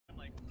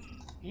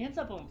He ends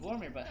up on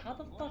Vormir, but how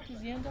the fuck does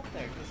he end up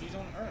there? Because he's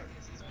on Earth.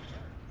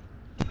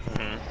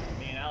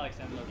 Me and Alex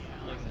ended up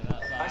looking it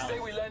up. I say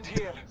we land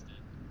here.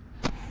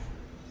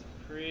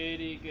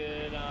 Pretty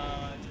good,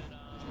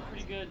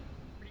 pretty good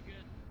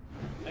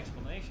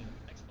explanation.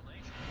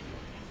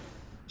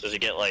 Does he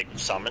get like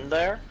summoned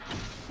there?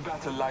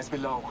 Battle lies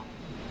below.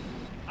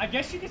 I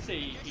guess you could say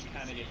he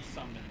kind of gets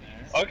summoned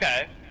there.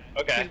 Okay.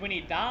 Okay. Because when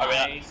he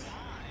dies,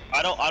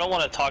 I don't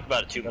want to talk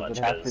about it too much. Does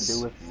it have to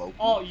do with Loki?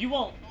 oh, you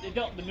won't.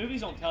 The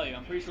movies don't tell you.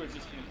 I'm pretty sure it's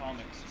just in the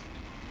comics.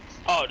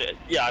 Oh,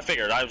 yeah, I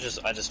figured. I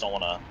just don't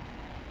want to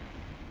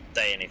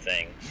say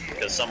anything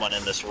because someone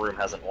in this room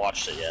hasn't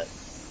watched it yet.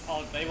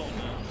 Oh, they won't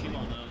know. She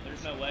won't know.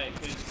 There's no way,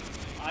 because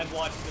I've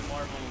watched the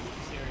Marvel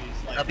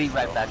series. Like, I'll be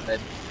right back, then.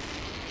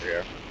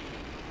 Here.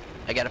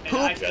 I gotta and poop.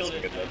 I still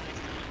didn't know.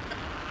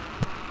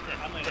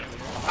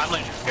 I'm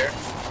laying here.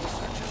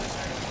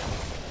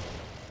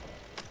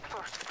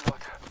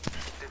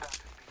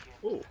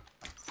 Ooh.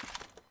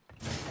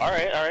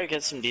 Alright,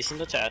 get some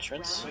decent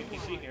attachments. Wait, can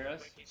she hear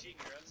us?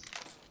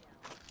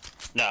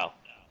 No.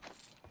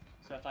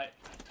 So if I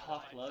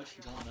talk low,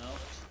 she won't know?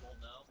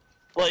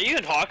 Well, you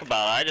can talk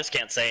about it, I just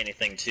can't say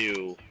anything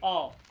too...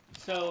 Oh,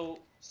 so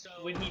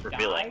when he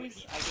revealing.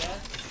 dies,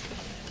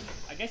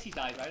 I guess he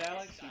dies, right,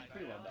 Alex? He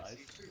pretty well dies.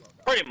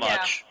 Pretty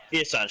much. Yeah.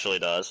 He essentially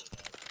does.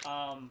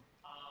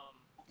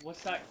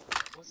 What's that?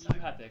 You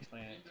have to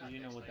explain it, because you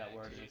know what that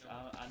word is.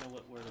 I know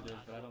what word it is,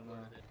 but I don't know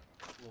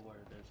what word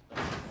it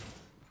is.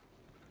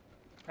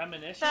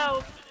 Premonition?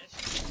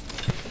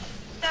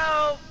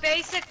 So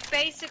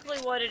basically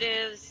what it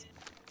is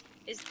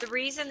the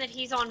reason that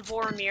he's on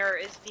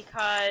Vormir is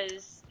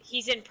because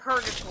he's in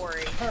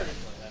purgatory.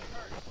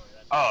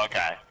 Oh,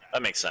 okay.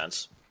 That makes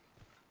sense.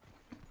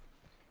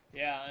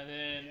 Yeah, and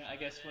then I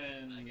guess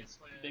when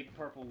big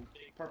purple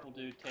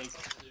dude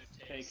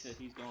takes it,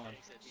 he's gone.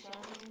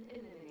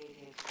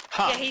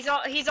 Huh.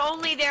 Yeah, he's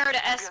only there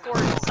to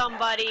escort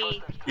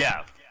somebody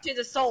to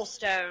the Soul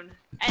Stone.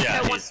 And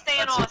so once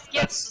Thanos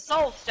gets the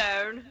Soul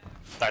Stone,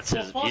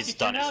 he's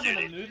done his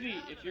duty. In the movie,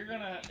 if you're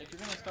gonna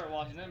start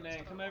watching them,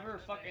 man, come over,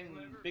 fucking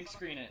big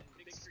screen it,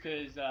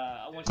 because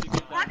once you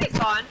get done, that'd be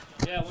fun.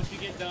 Yeah, once you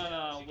get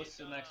done, what's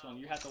the next one?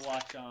 You have to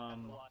watch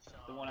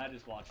the one I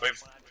just watched.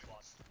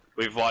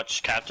 We've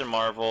watched Captain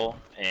Marvel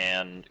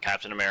and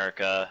Captain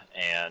America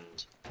and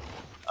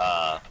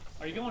Are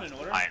you going in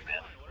order? Iron Man.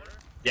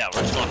 Yeah,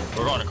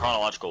 we're going in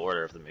chronological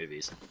order of the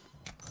movies.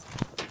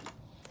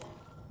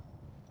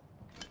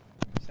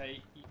 So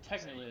you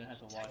technically didn't have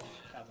to watch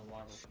Captain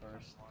Marvel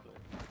first, but...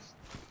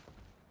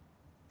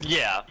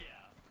 Yeah.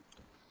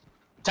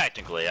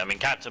 Technically, I mean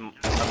Captain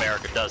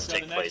America does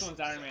take place. So the next one's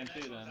Iron Man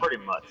 2 then? Pretty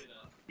much.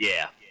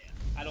 Yeah.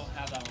 I don't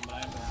have that one, but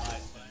I am going to buy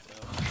it soon, so...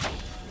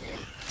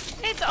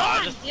 It's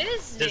on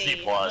Disney. Disney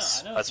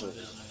Plus. I know That's it's what.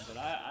 on Disney, but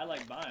I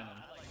like buying them.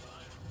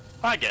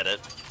 I get it.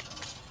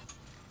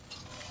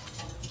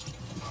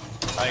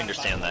 I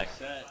understand that.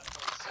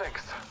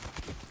 Thanks.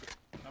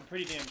 I'm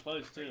pretty damn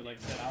close too. Like I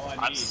said, all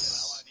I need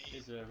is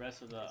the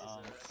rest of the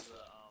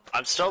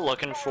I'm still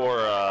looking for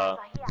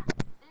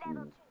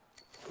Do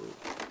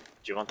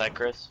you want that,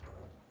 Chris?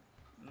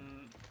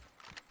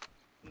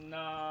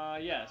 Nah,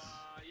 yes.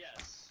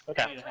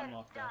 Okay. I need a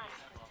hemlock though.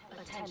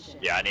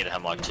 Yeah, I need a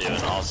hemlock too,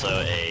 and also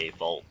a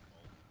bolt.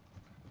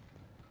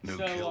 How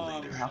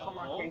come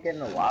I can't get in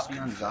the lobby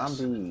on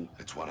zombies?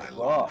 That's what I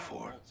long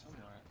for.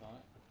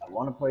 I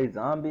want to play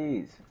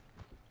zombies.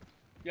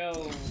 Yo,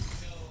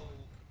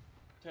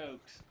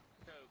 Tokes.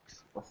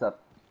 What's up?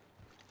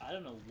 I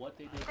don't know what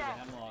they did to the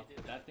hemlock,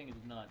 but that thing is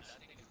nuts.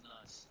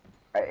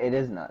 It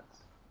is nuts.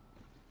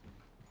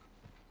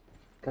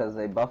 Because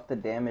they buffed the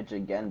damage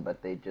again,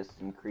 but they just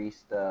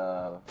increased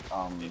the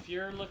If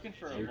you're looking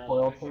for a recoil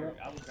bolt, for it.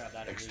 I would grab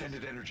that.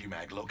 Extended energy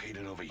mag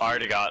located over here. I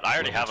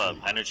already have an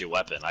energy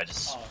weapon. I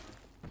just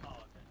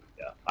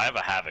yeah, I have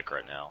a Havoc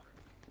right now.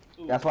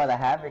 That's why the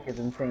Havoc is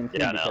insane too,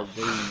 Yeah, because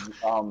they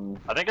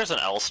I think there's an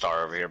L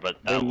star over here, but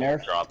they that will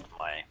nerfed- drop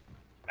my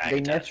mag they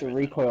nerfed the attachment.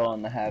 recoil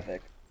on the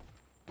Havoc.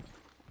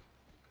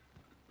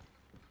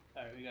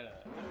 Alright, we gotta...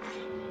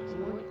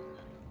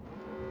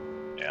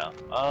 Yeah.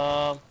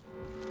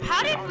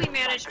 How did we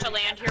manage to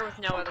land here with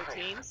no other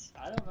teams?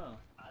 I don't know.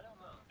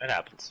 It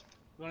happens.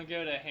 You wanna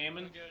go to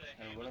Hammond?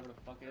 Or whatever the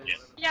fuck it is?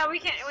 Yeah, we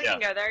can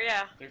go there,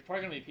 yeah. There's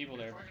probably gonna be people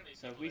there,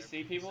 so if we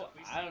see people,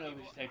 I don't know if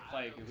we should take a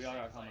fight, because we all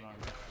got common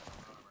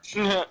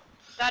armor.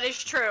 That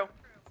is true.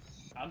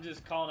 I'm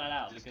just calling that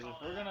out, because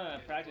if we're gonna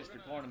practice for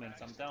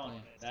tournaments, I'm telling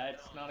you,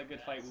 that's not a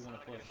good fight we wanna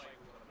push.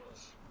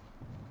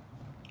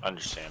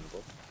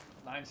 Understandable.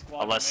 9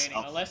 squads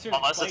remaining. Unless there's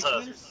it's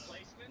placements,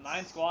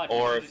 9 squads,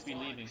 or- you can just be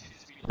leaving.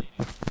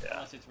 Yeah.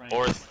 Unless it's ranked.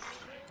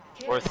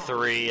 Or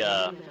 3,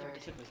 I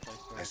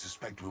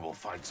suspect we will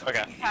find something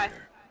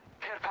here.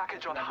 Care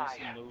package on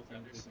high.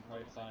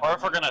 Or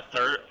if we're gonna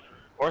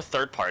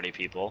third party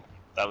people,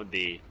 that would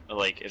be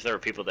like if there were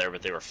people there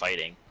but they were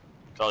fighting.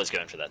 Could always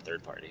go in for that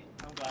third party.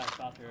 I'm glad I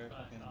stopped here.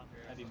 Fucking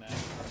heavy mag.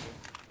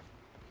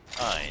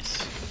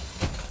 Nice.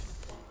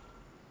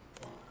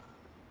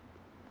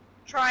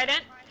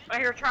 Trident. I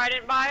hear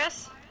Trident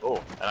bias. Oh,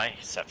 and I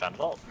found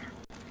vault.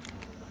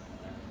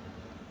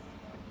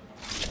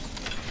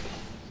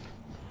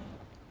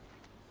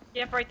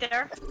 Yep, right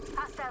there. Oh,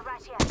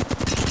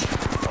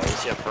 you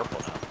see a purple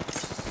now.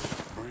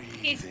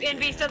 He's in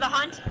Beast of the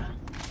Hunt.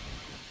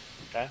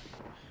 Okay.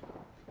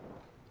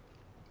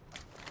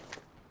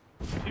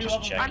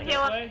 Just check. I'm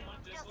healing.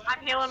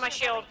 I'm healing my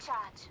shield.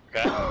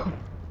 Okay.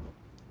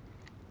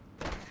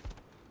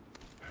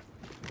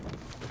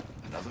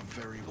 Another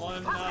very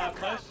One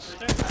close,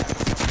 right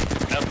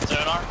there. Yep,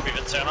 sonar. We've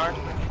been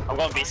sonared. I'm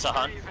going Beast of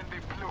Hunt.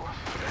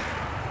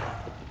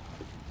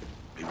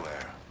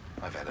 Beware.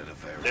 I've added a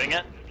very Doing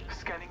it.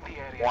 Scanning the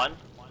area. One.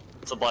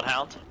 It's a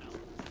bloodhound.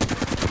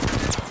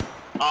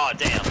 Oh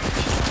damn.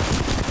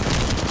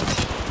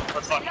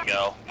 Let's fucking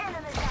go.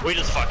 We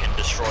just fucking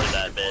destroyed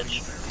that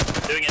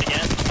bitch. Doing it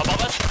again.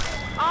 Above us.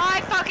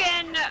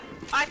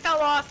 I fell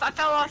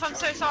off. I'm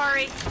so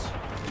sorry.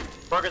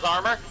 Broke his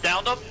armor.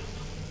 Downed him.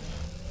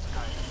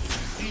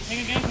 Can you ping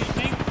again? Can you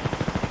ping?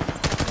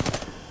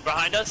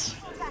 Behind us.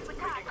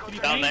 Can you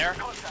Down ping? there.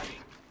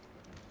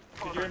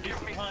 Could you reduce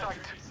the time?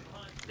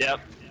 Yep.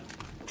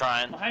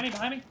 Trying. Behind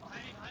me.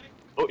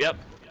 Oh, yep.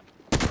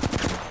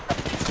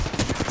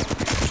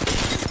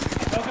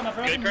 Broke him,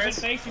 Good, he's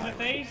Chris. in the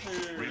face,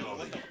 or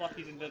what the fuck,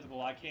 he's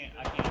invisible, I can't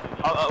do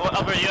that.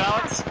 Over you,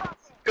 Alex.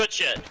 Good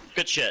shit.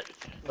 Good shit.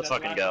 Let's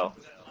fucking go.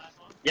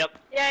 Yep.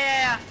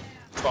 Yeah.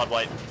 Squad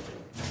wipe.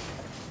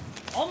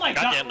 Oh my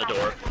god! Goddamn the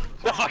door.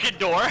 The fucking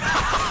door.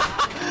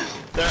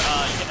 There,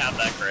 you can have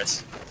that,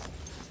 Chris.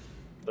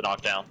 The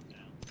knockdown.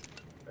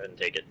 Go ahead and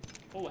take it.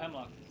 Oh,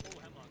 hemlock.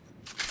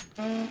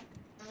 Alright,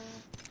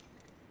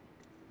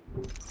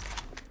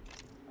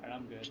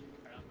 I'm good.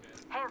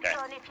 Okay.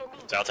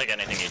 So I'll take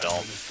anything you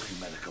don't.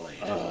 medical aid.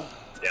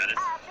 Yeah, it is.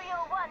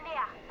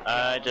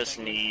 I just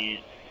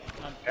need...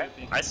 Okay.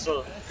 I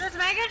still... Just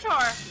making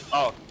sure.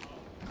 Oh.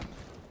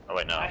 Oh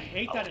wait, no. I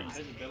hate that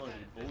invisibility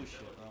bullshit,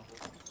 bro.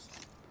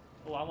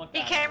 Oh, I want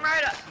that. He came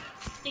right up.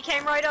 He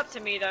came right up to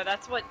me though.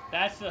 That's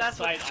the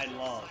sight I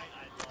love.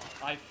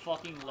 I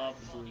fucking love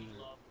blue.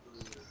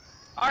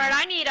 All right,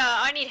 I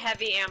need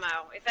heavy ammo.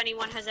 If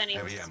anyone has any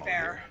Heavy to ammo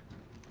spare.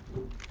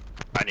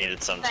 I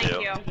needed some Thank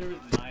too. you. There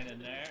was 9 in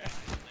there.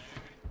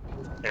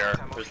 Here,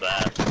 where's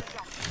that?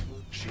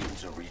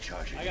 Shields are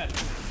recharging. I got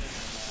 2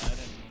 in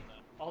there.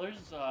 Oh,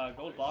 there's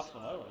gold box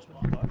below us.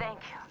 What the fuck? Thank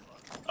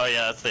Oh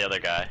yeah, that's the other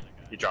guy.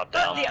 He dropped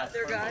down. The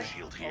other guy.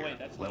 Shield Oh here. wait,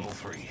 that's level me.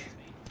 3.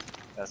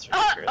 That's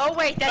ridiculous. Oh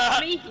wait,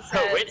 that's me. He says.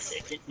 Oh, wait a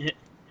second.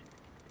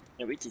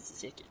 No, wait just a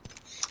second.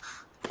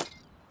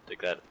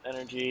 Take that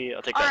energy.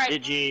 I'll take that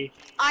digi.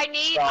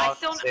 I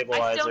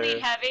still need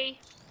heavy.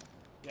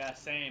 Yeah,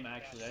 same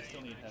actually. I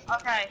still need heavy.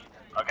 Okay.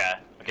 Okay,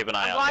 I'll keep an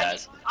eye out,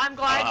 guys. I'm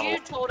glad you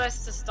told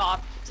us to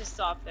stop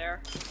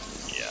there.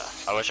 Yeah,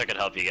 I wish I could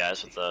help you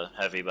guys with the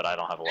heavy, but I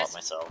don't have a lot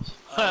myself.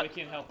 We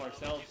can help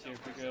ourselves here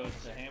if we go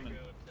to Hammond.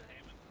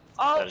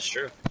 Oh, That is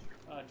true.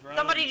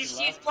 somebody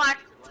just used black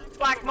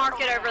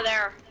market over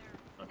there.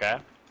 Okay.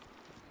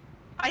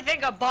 I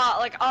think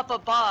like up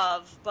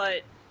above,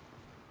 but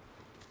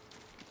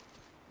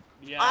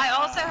Yeah. I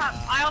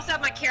also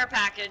have my care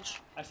package.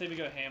 I say we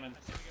go Hammond.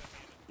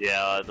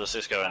 Yeah, let's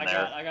just go in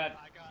there. I got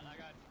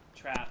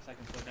traps I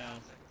can put down.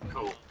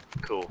 Cool.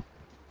 Cool.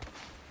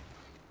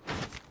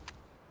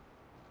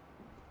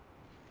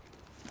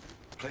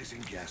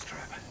 Placing gas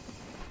trap.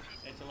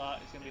 It's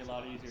gonna be a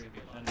lot easier to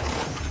defend.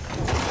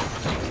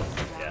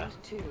 Yeah.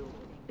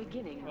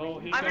 Oh,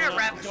 he's I'm going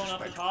gonna up, he's going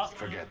up the top.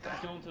 Forget that.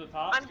 He's going to the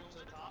top.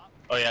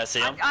 Oh yeah, I see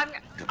him? I'm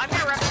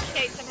gonna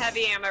replicate some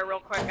heavy ammo real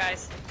quick,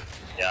 guys.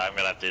 Yeah, I'm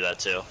gonna have to do that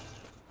too.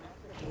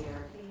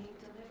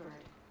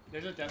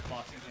 There's a death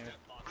box in here.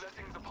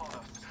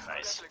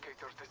 Nice.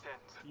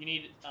 You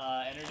need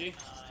energy?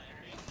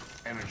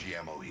 Energy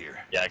ammo here.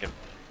 Yeah, I can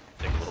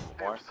take a little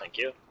more, thank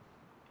you.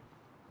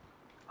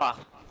 Huh.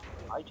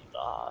 I do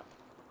not.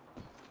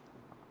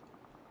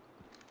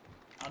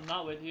 I'm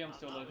not with you, I'm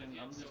still looking.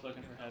 I'm just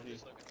looking for heavy.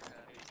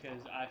 Because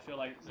I feel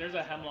like there's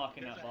a hemlock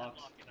in that box.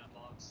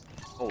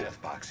 Oh.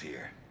 Death box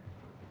here.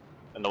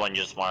 And the one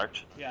you just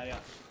marked? Yeah.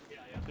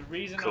 The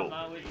reason Cool. I'm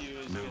not with you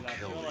is No because I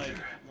kill feel like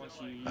leader. once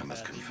you use I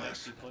must that, you might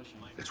confess, be pushing.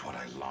 it's what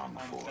I long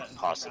on for. set-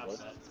 Possibly.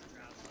 set.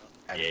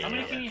 Yeah, How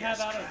many yeah. can you have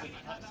out at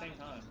the same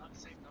time?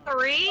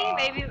 3,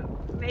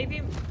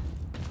 maybe.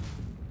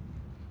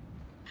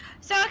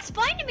 So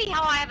explain to me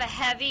how I have a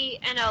heavy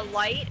and a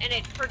light, and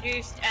it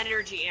produced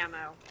energy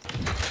ammo.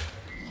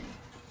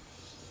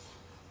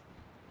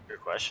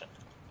 Good question.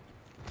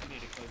 You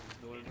need to close this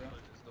door, bro.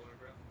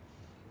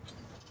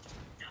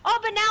 Oh,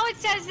 but now it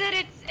says that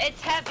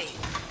it's heavy.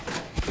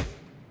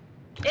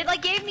 It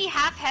like gave me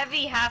half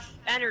heavy, half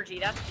energy.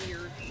 That's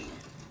weird.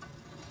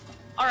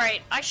 All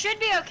right, I should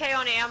be okay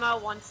on ammo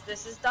once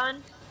this is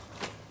done.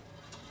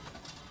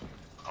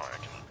 Alright, I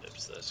can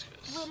dips this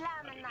because I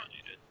do not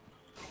need it.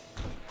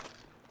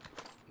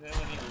 You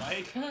really need a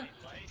light?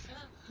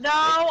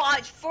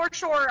 No, for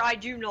sure I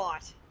do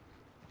not.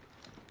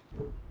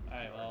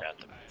 Alright, well. Got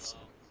the mess.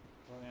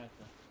 We're gonna have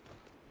to...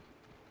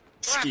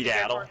 We'll have to get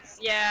Skedaddle. more-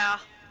 Yeah.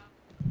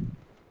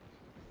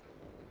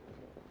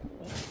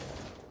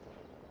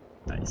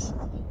 Nice.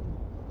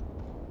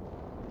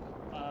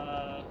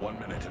 1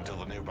 minute until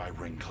the nearby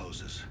ring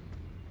closes.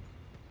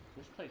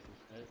 This place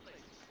is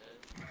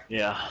dead.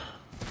 Yeah.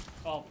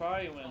 Oh,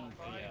 probably when the,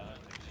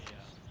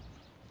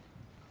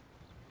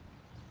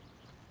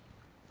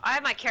 I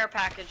have my care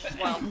package as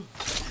well.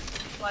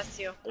 Bless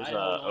you. There's I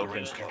don't know open. what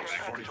it is. Close.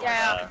 45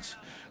 Yeah. seconds.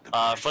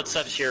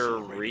 Footsteps here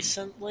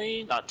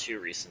recently? Not too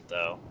recent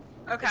though.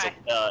 Okay.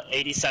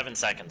 87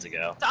 seconds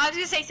ago. So I was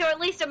gonna say, so at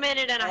least a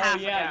minute and a Oh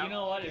half yeah, ago. you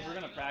know what? If we're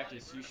gonna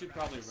practice, you should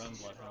probably run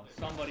Bloodhound.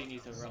 Somebody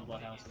needs to run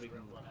Bloodhound so we can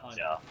hunt.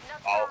 Yeah.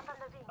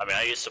 I mean,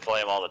 I used to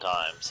play him all the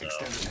time, so.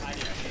 Extended I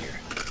did here.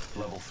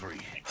 Level 3.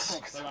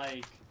 But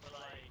like,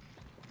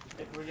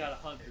 if we gotta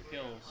hunt for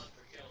kills,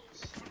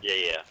 Yeah,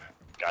 yeah.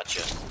 Gotcha.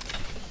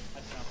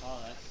 that's not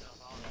all. That's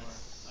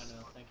more. I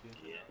know. Thank you.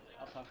 Yeah.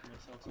 I'll talk to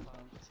myself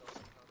sometimes.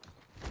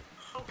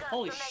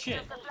 Holy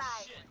shit!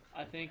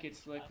 I think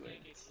it's liquid.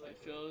 It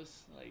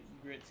feels like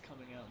grits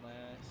coming out my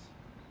ass.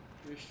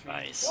 Your stream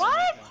is Nice. going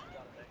What? back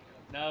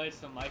on. No, it's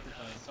the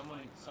microphone.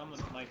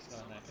 Someone's mic's got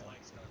an echo.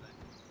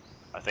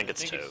 I think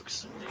it's think it's-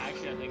 Toke's.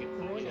 Actually, I think it's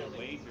either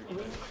Wade or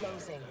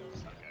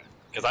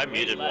Because I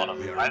muted one of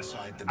We them. are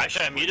inside the next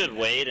Actually, I muted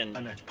Wade A and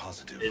net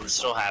positive. it's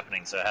still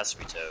happening, so it has to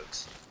be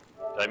Toke's.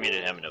 I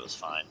muted him and it was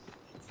fine.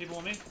 People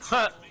want me?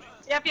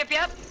 Yep, yep,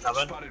 yep.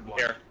 Coming. Spotted one.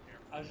 Here.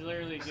 I was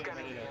literally getting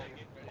ready to.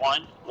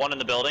 One in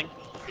the building.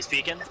 He's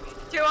peeking.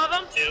 2 of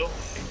them. 2.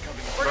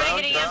 We're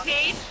gonna get Brown,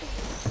 EMP'd.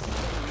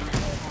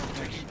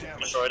 Taking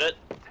damage. Destroyed it.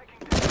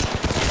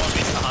 One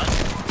piece in the hunt.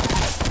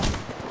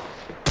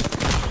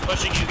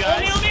 Pushing you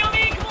guys. On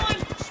me, come on!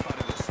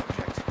 Spotted the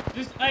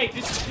subject.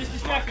 Just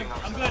distract him.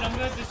 I'm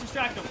good, just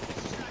distract him.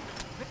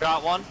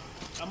 Got one.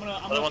 I'm Other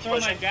gonna one's throw my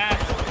pushing. gas.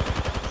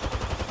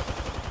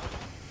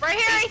 Right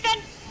here,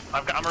 Ethan.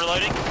 I'm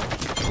reloading.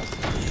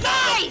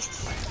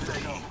 Nice.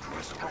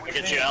 I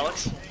get you,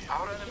 Alex.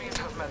 Our enemies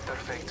have met their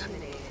fate.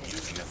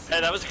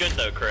 Hey, that was good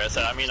though, Chris.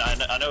 I mean,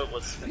 I know it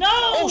was. No!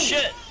 Oh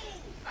shit!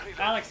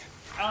 Alex,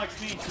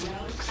 me.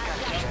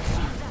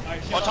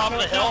 Alright, On top of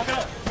the hill.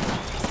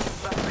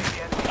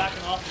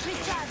 Backing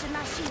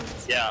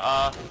off.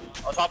 Yeah.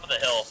 On top of the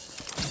hill.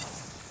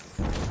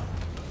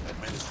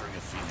 Administering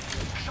a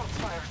Phoenix. Shots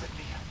fired at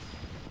me.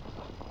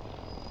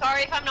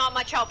 Sorry if I'm not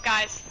much help,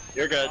 guys.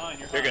 You're good. Fine,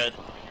 you're You're fine. good.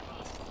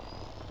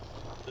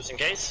 Just in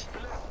case.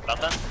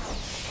 Nothing.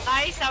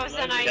 Nice, that was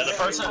so nice. Yeah,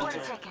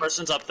 the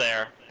person's up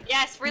there.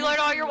 Yes, reload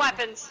all your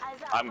weapons.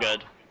 I'm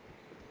good.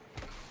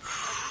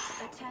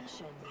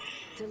 Attention,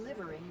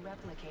 delivering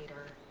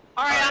replicator.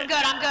 Alright, Alright.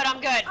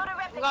 I'm good.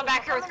 I'm going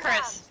back here with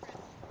Chris.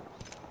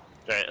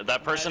 Okay,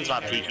 that person's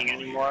not peeking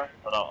anymore,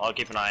 but I'll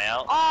keep an eye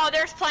out. Oh,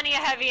 there's plenty of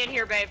heavy in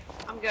here, babe.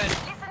 I'm good.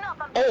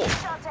 Oh!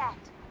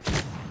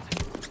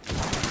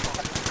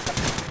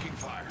 Taking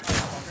fire.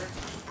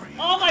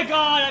 Oh my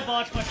god, I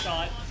botched my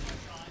shot.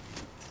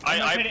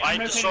 I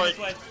rotating destroyed. this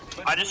way.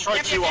 I destroyed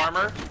Yep, 2 yep, yep.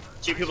 armor.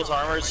 2 people's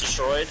armor is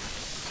destroyed.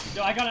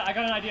 Yo, I got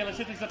an idea. Let's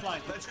hit the zip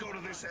line. Let's go to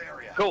this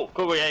area. Cool.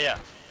 Yeah.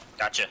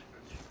 Gotcha.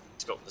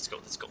 Let's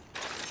go.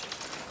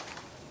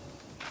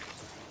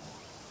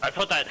 I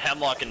put that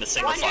hemlock into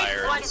single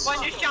fire. One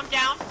just jumped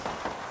down. You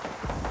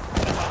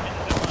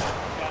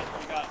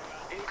got.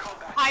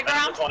 High Hit him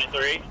ground. for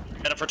 23.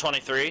 Hit him for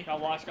 23. Got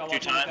watch. Two on the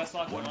times. death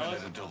box 1 below minute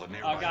us. until the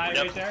nearby Guy ring.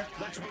 Yep. right there.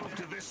 Let's move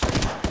to this.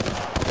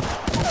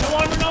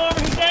 No armor,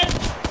 he's dead.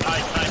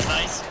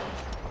 Nice.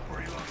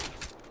 Reloading.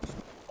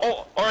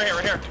 Oh, right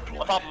here.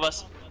 On top of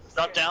us.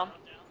 Drop down.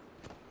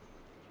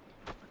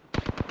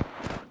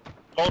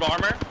 Hold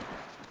armor.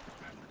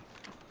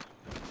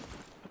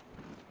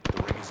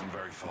 The ring isn't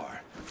very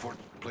far. For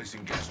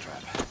placing gas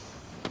trap.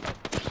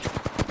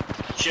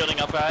 Shielding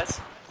up, guys.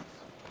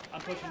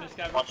 I'm pushing this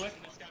guy real quick.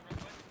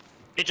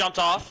 He jumped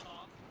off.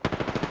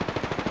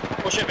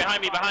 Oh shit,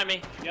 behind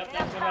me. Yep,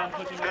 that's what I'm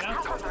pushing right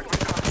now.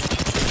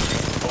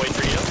 I'll wait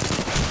for you.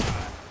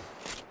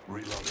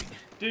 Reloading.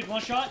 Dude,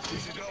 one shot. We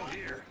should go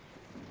here.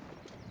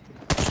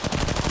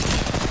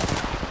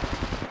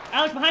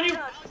 Alex, behind you.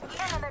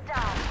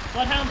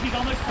 Bloodhound, he's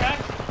almost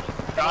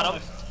cracked. Got him.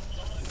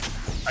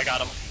 Almost. I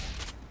got him.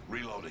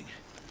 Reloading.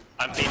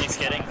 I'm Phoenix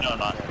kidding. No, I'm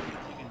not. You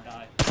can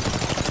die.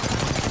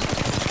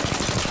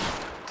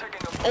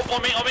 Oh,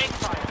 on me.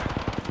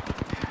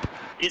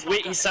 He's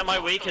weak. He's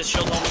semi-weak. His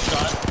shield's almost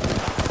gone.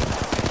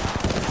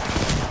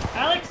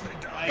 Alex.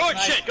 Good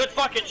shit. Good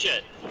fucking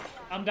shit.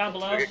 I'm down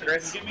below. Okay,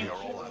 Chris. Get We me. are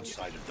all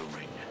outside of the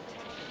ring.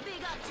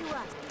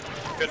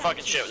 Good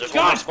fucking shit. There's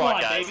one more God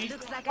squad, guys. baby.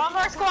 One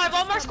more squad.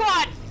 I'm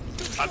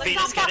Let's Phoenix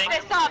not fuck kidding.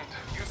 this up.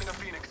 Using a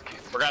Phoenix kit.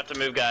 We're gonna have to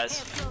move,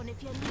 guys.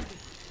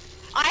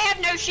 I have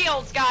no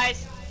shields,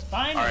 guys.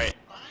 Fine. All right.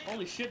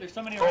 Holy shit, there's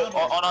so many Oh, around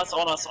us.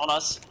 on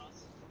us.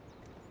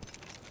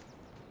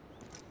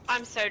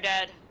 I'm so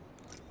dead.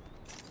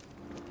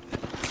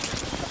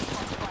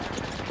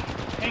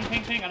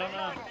 Ping, I don't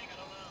know.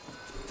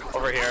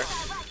 Over here.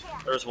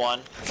 There's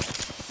one.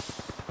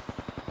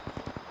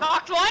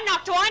 Knocked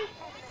one.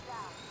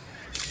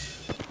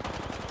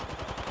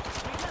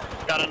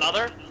 Got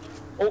another.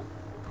 Oh.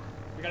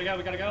 We gotta go.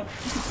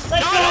 Let's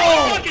Let's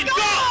fucking go!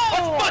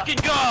 Let's fucking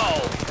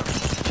go!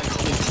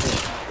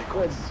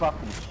 Good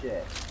fucking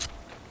shit.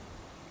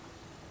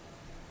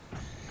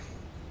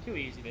 Too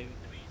easy, baby.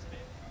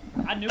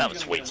 I knew That we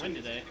was were way gonna win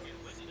too today.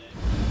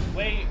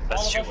 Wait,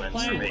 That's all of two us are wins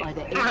playing? for me. You are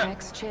the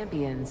Apex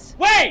champions.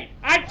 Wait!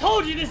 I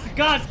told you this is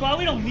God Squad,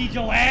 we don't need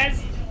your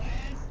ass!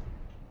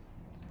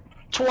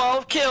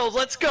 12 kills,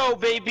 let's go,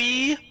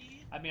 baby!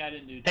 I mean, I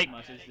didn't do too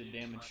much, I just did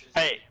damage.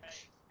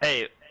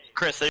 Hey,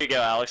 Chris, there you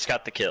go. Alex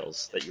got the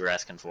kills that you were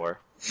asking for.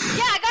 Yeah,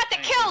 I got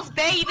the kills,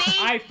 baby!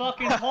 I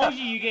fucking told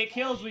you get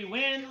kills, we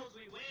win.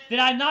 Did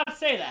I not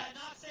say that?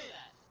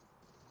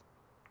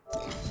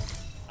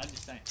 I'm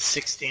just saying.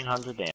 1600 damage.